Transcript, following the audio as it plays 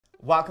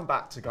Welcome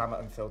back to Glamour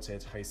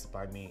Unfiltered, hosted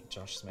by me,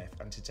 Josh Smith,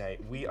 and today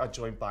we are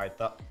joined by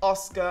the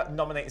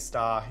Oscar-nominated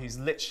star who's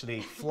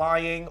literally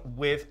flying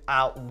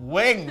without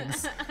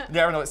wings. The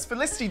Aeronauts,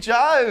 Felicity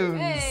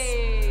Jones.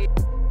 Hey.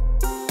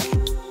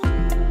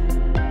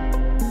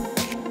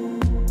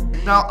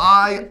 Now,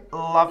 I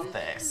love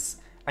this.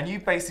 And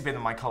you've basically been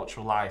in my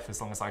cultural life as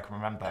long as I can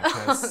remember,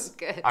 because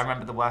I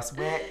remember The Worst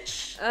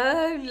Witch.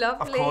 Oh,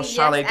 lovely. Of course, yes,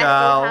 Chalet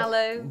Girl.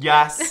 Hallow.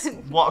 Yes,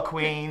 what a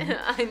queen.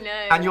 I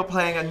know. And you're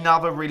playing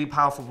another really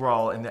powerful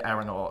role in the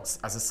Aeronauts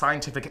as a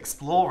scientific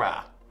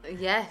explorer.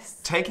 Yes.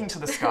 Taking to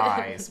the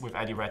skies with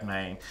Eddie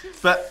Redmayne.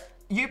 But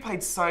you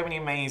played so many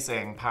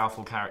amazing,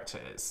 powerful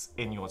characters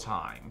in your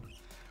time.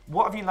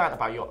 What have you learned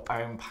about your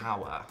own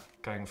power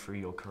going through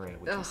your career,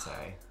 would you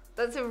say?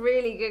 That's a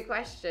really good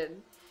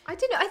question. I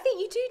don't know, I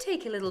think you do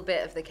take a little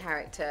bit of the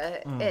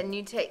character and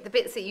you take the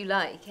bits that you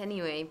like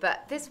anyway,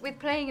 but this, with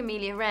playing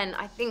Amelia Wren,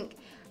 I think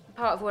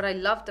part of what I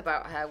loved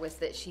about her was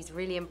that she's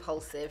really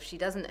impulsive, she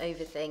doesn't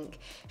overthink,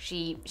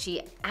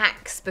 she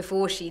acts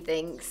before she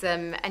thinks,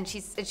 and she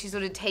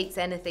sort of takes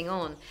anything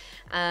on.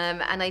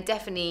 And I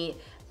definitely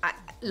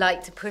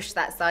like to push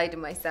that side of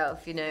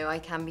myself, you know. I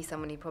can be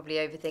someone who probably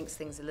overthinks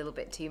things a little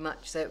bit too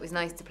much, so it was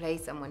nice to play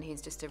someone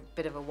who's just a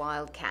bit of a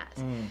wildcat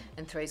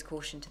and throws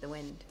caution to the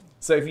wind.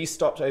 So have you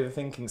stopped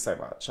overthinking so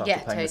much after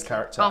playing this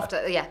character?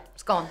 Yeah,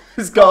 it's gone.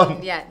 It's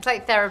gone? Yeah, it's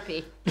like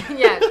therapy.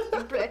 Yeah,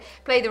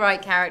 play the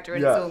right character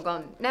and it's all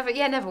gone.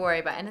 Never worry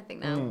about anything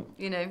now.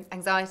 You know,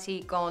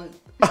 anxiety, gone.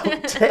 Oh,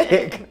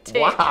 tick.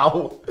 Tick.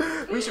 Wow.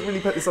 We should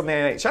really put this on the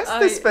NHS,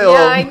 this film.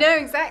 Yeah, I know,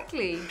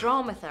 exactly.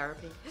 Drama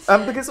therapy.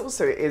 Because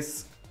also it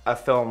is a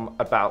film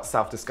about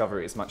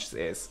self-discovery as much as it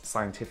is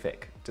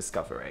scientific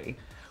discovery.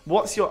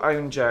 What's your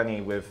own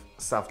journey with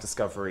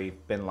self-discovery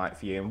been like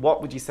for you? And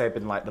what would you say have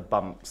been like the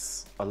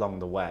bumps along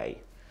the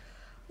way?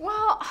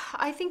 Well,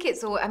 I think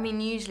it's all, I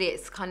mean, usually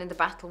it's kind of the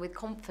battle with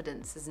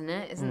confidence, isn't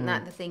it? Isn't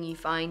that the thing you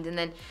find? And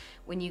then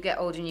when you get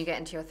older and you get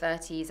into your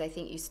 30s, I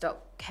think you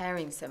stop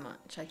caring so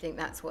much. I think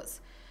that's what's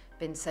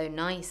been so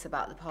nice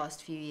about the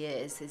past few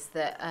years is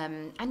that,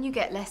 and you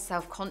get less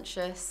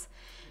self-conscious.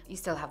 You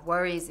still have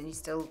worries and you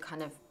still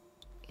kind of,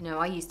 you know,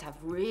 I used to have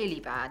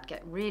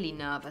get really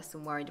nervous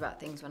and worried about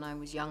things when I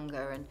was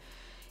younger, and,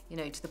 you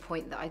know, to the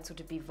point that I'd sort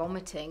of be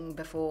vomiting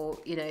before,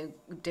 you know,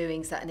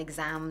 doing certain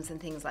exams and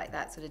things like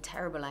that, sort of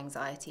terrible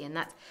anxiety. And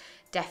that's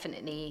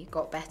definitely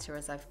got better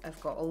as I've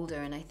got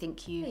older. And I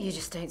think you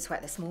just don't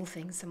sweat the small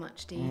things so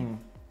much, do you?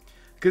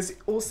 Because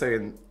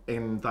also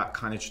in that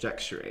kind of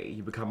trajectory,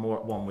 you become more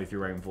at one with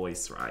your own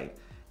voice, right?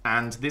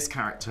 And this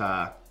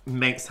character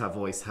makes her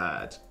voice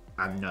heard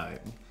and known.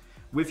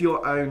 With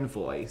your own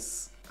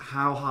voice,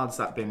 how hard's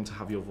that been to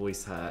have your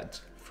voice heard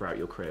throughout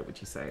your career, would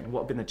you say? And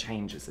what have been the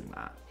changes in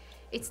that?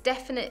 It's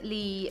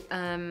definitely,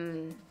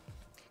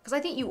 because I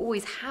think you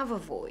always have a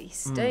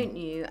voice, don't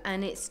you?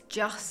 And it's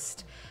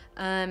just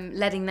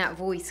letting that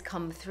voice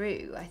come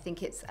through. I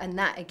think it's, and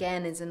that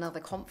again is another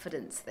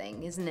confidence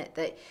thing, isn't it?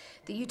 That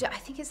you don't, I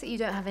think it's that you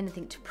don't have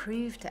anything to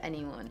prove to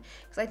anyone.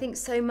 Because I think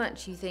so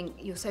much you think,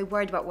 you're so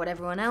worried about what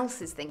everyone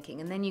else is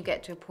thinking, and then you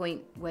get to a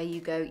point where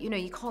you go, you know,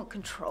 you can't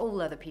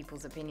control other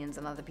people's opinions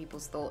and other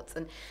people's thoughts,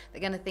 and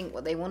they're going to think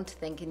what they want to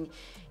think, and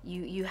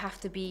you have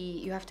to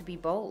be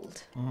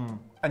bold.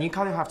 And you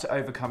kind of have to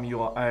overcome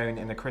your own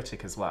inner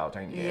critic as well,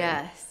 don't you?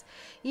 Yes.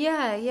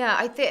 Yeah.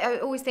 I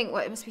always think,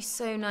 well, it must be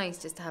so nice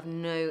just to have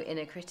no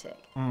inner critic.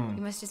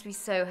 You must just be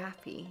so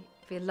happy.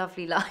 It'd be a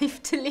lovely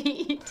life to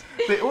lead.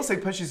 But it also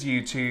pushes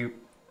you to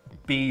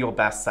be your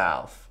best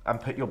self and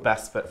put your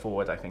best foot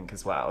forward, I think,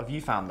 as well. Have you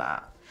found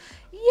that?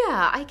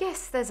 Yeah, I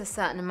guess there's a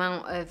certain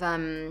amount of,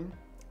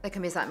 there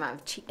can be a certain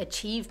amount of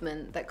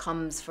achievement that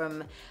comes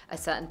from a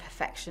certain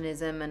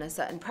perfectionism and a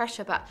certain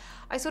pressure, but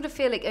I sort of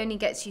feel it only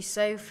gets you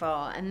so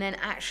far, and then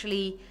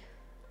actually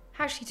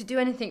to do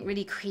anything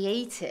really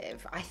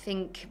creative, I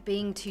think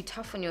being too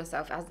tough on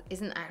yourself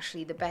isn't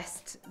actually the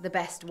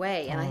best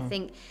way. And I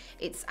think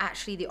it's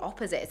actually the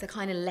opposite. It's a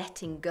kind of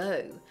letting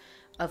go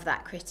of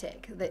that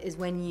critic that is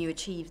when you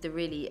achieve the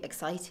really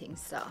exciting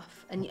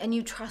stuff, and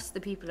you trust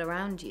the people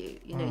around you.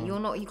 You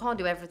know, you can't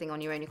do everything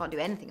on your own. You can't do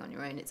anything on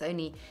your own. It's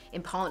only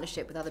in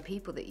partnership with other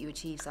people that you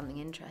achieve something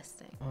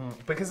interesting.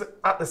 Because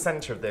at the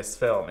centre of this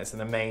film is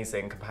an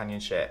amazing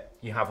companionship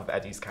you have with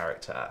Eddie's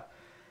character.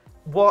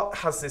 What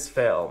has this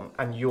film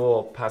and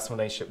your personal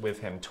relationship with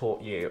him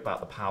taught you about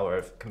the power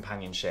of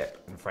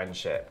companionship and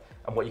friendship,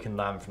 and what you can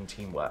learn from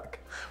teamwork?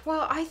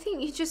 Well, I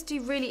think you just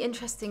do really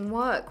interesting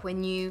work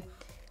when you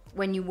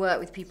work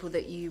with people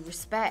that you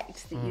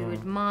respect, that you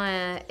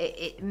admire.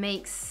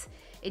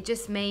 It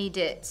just made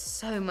it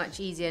so much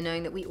easier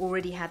knowing that we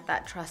already had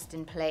that trust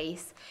in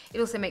place. It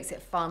also makes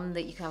it fun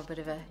that you can have a bit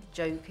of a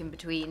joke in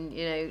between,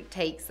 you know,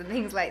 takes and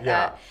things like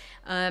that.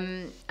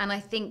 And I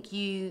think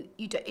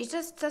it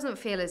just doesn't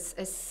feel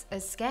as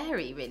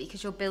scary, really,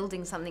 because you're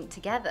building something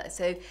together.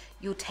 So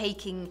you're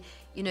taking,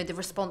 you know, the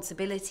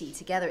responsibility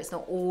together. It's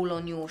not all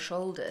on your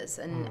shoulders.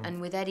 And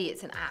with Eddie,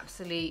 it's an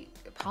absolute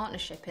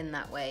partnership in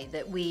that way,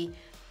 that we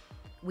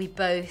we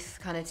both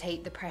kind of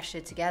take the pressure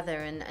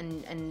together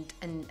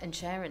and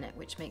share in it,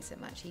 which makes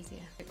it much easier.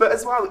 But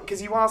as well,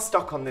 because you are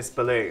stuck on this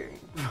balloon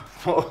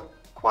for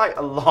quite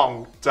a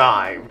long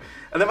time.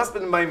 And there must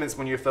have been moments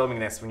when you were filming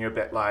this when you're a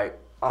bit like,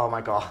 oh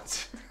my God,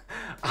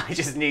 I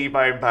just need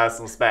my own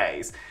personal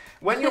space.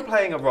 When you're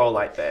playing a role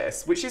like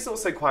this, which is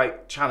also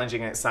quite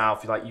challenging in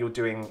itself, like you're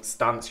doing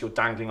stunts, you're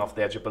dangling off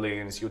the edge of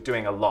balloons, you're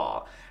doing a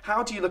lot.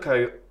 How do you look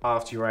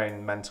after your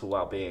own mental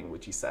well-being,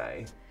 would you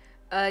say?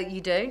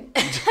 You don't.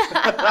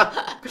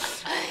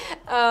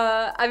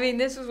 I mean,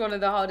 this was one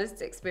of the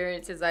hardest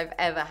experiences I've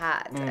ever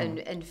had.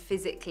 And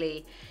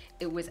physically,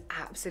 it was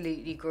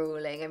absolutely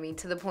grueling. I mean,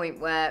 to the point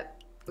where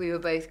we were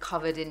both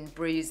covered in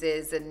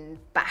bruises and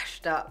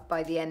bashed up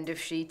by the end of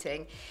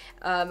shooting.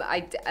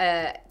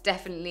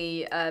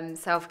 Definitely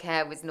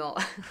self-care was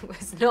not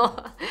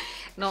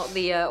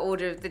the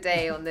order of the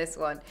day on this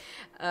one.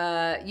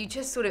 You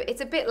just sort of,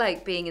 it's a bit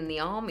like being in the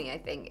army, I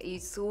think. You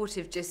sort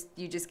of just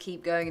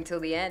keep going until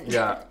the end.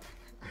 Yeah.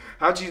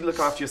 How do you look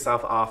after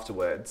yourself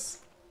afterwards?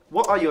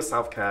 What are your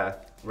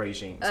self-care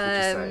regimes, would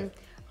you say?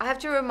 I have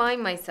to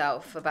remind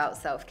myself about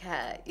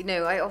self-care. You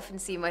know, I often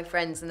see my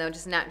friends and they'll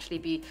just naturally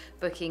be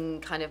booking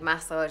kind of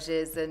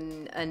massages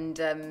and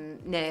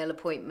nail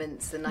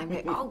appointments, and I'm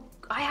like, oh,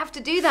 I have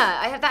to do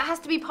that. That has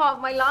to be part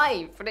of my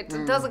life, and it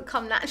doesn't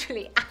come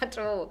naturally at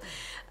all.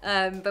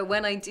 But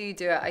when I do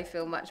it, I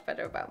feel much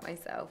better about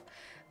myself.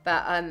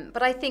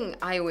 But I think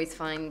I always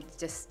find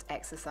just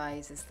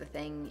exercise is the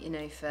thing, you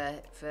know, for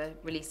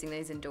releasing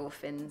those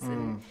endorphins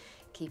and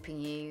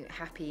keeping you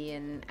happy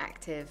and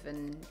active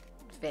and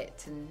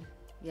fit, and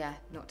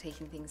not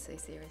taking things so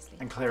seriously.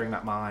 And clearing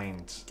that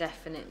mind.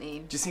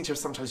 Definitely. Just need to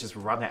sometimes just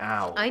run it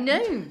out. I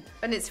know,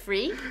 and it's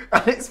free.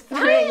 And it's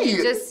free!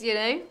 Just, you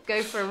know,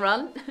 go for a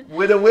run.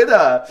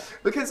 Winner.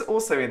 Because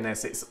also in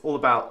this, it's all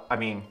about, I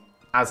mean,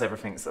 as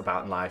everything's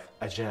about in life,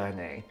 a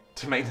journey.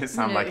 To make this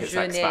sound like it's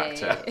X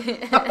Factor.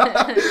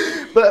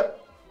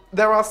 But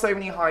there are so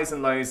many highs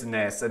and lows in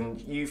this, and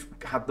you've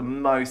had the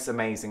most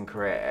amazing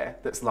career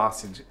that's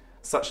lasted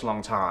such a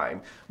long time.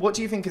 What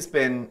do you think has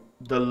been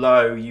the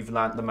low you've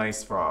learnt the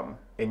most from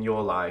in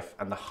your life,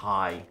 and the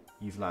high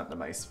you've learnt the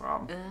most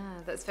from?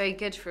 That's very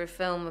good for a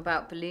film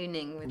about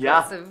ballooning with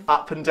lots of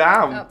up and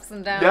down. Ups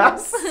and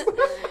downs.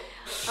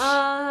 Yes.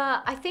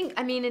 I think,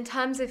 I mean, in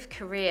terms of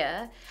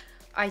career,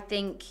 I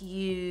think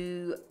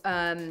you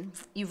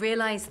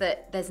realise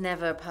that there's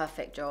never a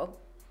perfect job,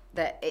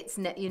 that it's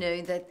that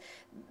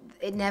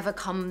it never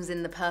comes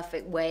in the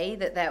perfect way,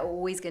 that there are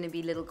always going to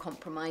be little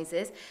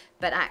compromises,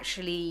 but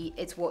actually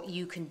it's what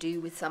you can do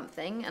with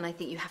something, and I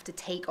think you have to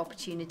take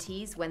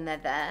opportunities when they're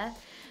there.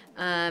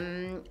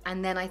 And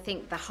then I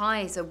think the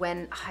highs are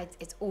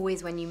it's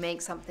always when you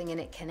make something and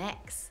it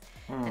connects.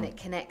 And it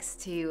connects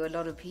to a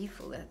lot of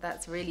people.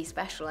 That's really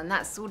special, and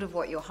that's sort of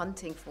what you're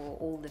hunting for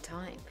all the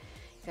time.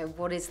 So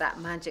what is that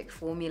magic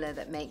formula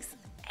that makes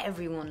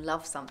everyone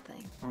love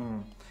something?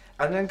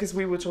 And then, because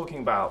we were talking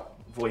about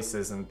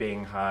voices and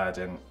being heard,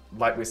 and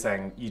like we're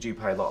saying, you do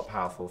play a lot of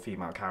powerful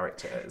female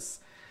characters.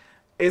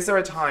 Is there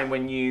a time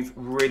when you've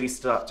really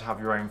stood up to have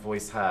your own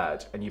voice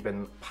heard, and you've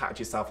been patted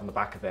yourself on the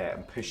back of it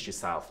and pushed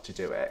yourself to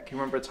do it? Can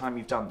you remember a time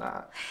you've done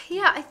that?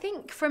 Yeah, I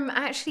think from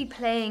actually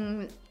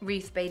playing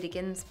Ruth Bader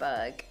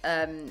Ginsburg,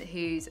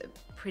 who's a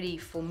pretty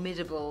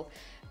formidable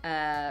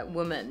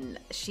woman,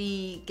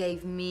 she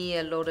gave me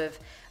a lot of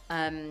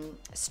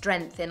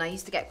strength, and I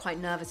used to get quite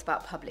nervous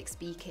about public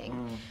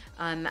speaking,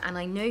 and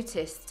I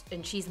noticed,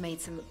 and she's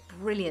made some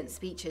brilliant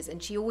speeches,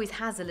 and she always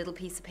has a little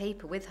piece of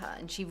paper with her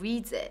and she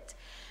reads it,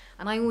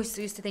 and I always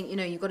used to think, you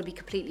know, you've got to be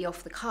completely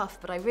off the cuff,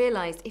 but I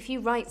realized if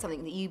you write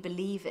something that you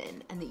believe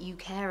in and that you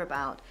care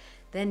about,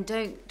 then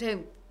don't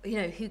you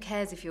know, who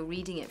cares if you're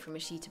reading it from a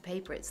sheet of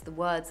paper? It's the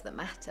words that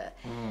matter.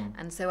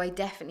 And so I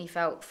definitely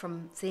felt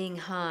from seeing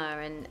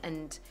her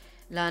and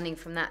learning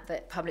from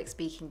that public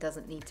speaking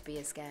doesn't need to be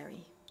as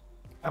scary.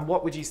 And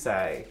what would you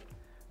say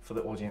for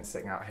the audience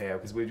sitting out here?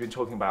 Because we've been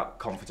talking about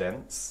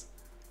confidence,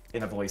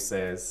 inner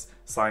voices,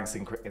 science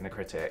in the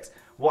critics.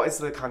 What is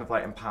the kind of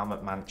like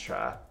empowerment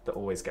mantra that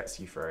always gets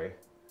you through?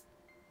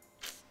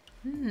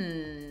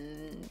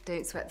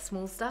 Don't sweat the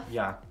small stuff.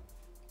 Yeah.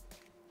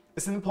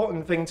 It's an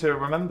important thing to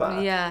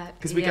remember. Yeah.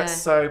 Because we get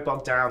so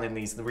bogged down in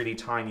these really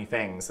tiny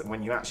things, and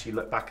when you actually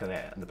look back at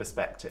it and the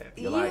perspective,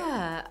 you're like,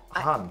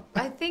 hun.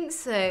 I think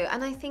so.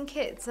 And I think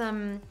it's,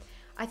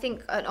 I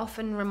think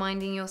often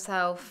reminding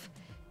yourself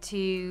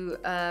to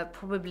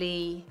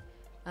probably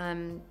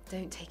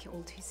don't take it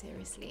all too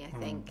seriously, I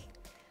think.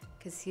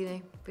 Because, you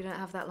know, we don't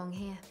have that long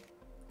here.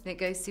 It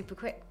goes super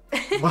quick.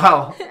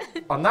 Well,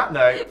 on that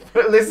note,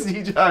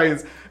 Felicity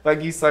Jones,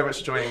 thank you so much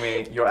for joining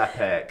me. You're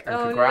epic. And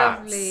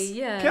congrats. Lovely.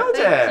 Yeah. Killed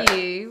it. Thank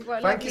you. What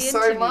a Thank you lovely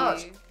so interview.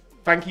 much.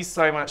 Thank you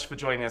so much for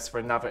joining us for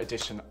another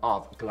edition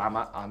of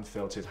Glamour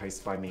Unfiltered,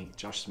 hosted by me,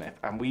 Josh Smith.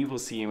 And we will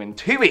see you in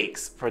 2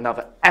 weeks for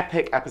another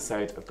epic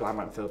episode of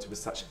Glamour Unfiltered with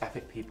such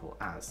epic people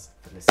as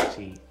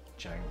Felicity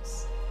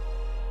Jones.